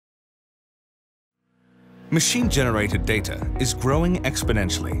Machine-generated data is growing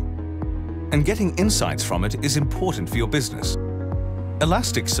exponentially, and getting insights from it is important for your business.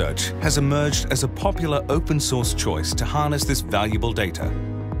 Elasticsearch has emerged as a popular open-source choice to harness this valuable data.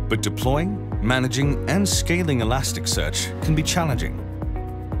 But deploying, managing, and scaling Elasticsearch can be challenging.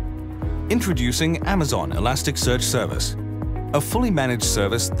 Introducing Amazon Elasticsearch Service, a fully managed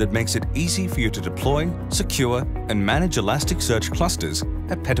service that makes it easy for you to deploy, secure, and manage Elasticsearch clusters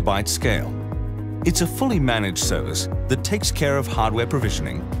at petabyte scale. It's a fully managed service that takes care of hardware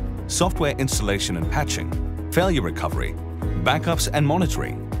provisioning, software installation and patching, failure recovery, backups and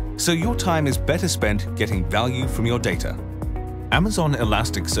monitoring, so your time is better spent getting value from your data. Amazon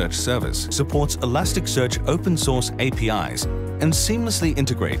Elasticsearch Service supports Elasticsearch open-source APIs and seamlessly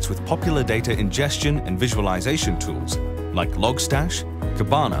integrates with popular data ingestion and visualization tools like Logstash,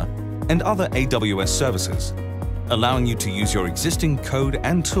 Kibana, and other AWS services, allowing you to use your existing code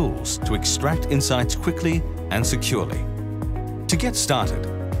and tools to extract insights quickly and securely. To get started,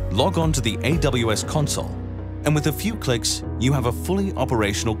 log on to the AWS console, and with a few clicks, you have a fully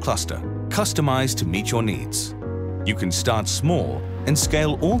operational cluster, customized to meet your needs. You can start small and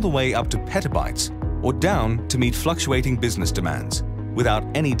scale all the way up to petabytes or down to meet fluctuating business demands without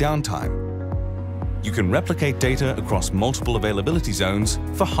any downtime. You can replicate data across multiple availability zones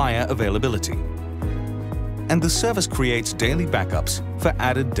for higher availability. And the service creates daily backups for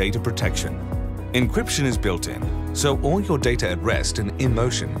added data protection. Encryption is built in, so all your data at rest and in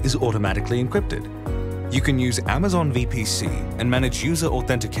motion is automatically encrypted. You can use Amazon VPC and manage user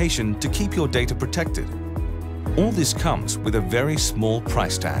authentication to keep your data protected. All this comes with a very small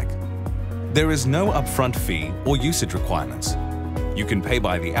price tag. There is no upfront fee or usage requirements. You can pay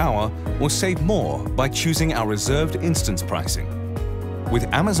by the hour or save more by choosing our reserved instance pricing. With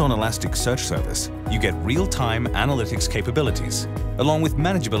Amazon Elasticsearch Service, you get real-time analytics capabilities, along with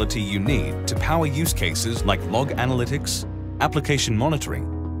manageability you need to power use cases like log analytics, application monitoring,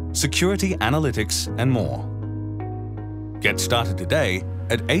 security analytics, and more. Get started today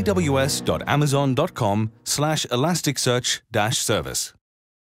at aws.amazon.com/elasticsearch-service.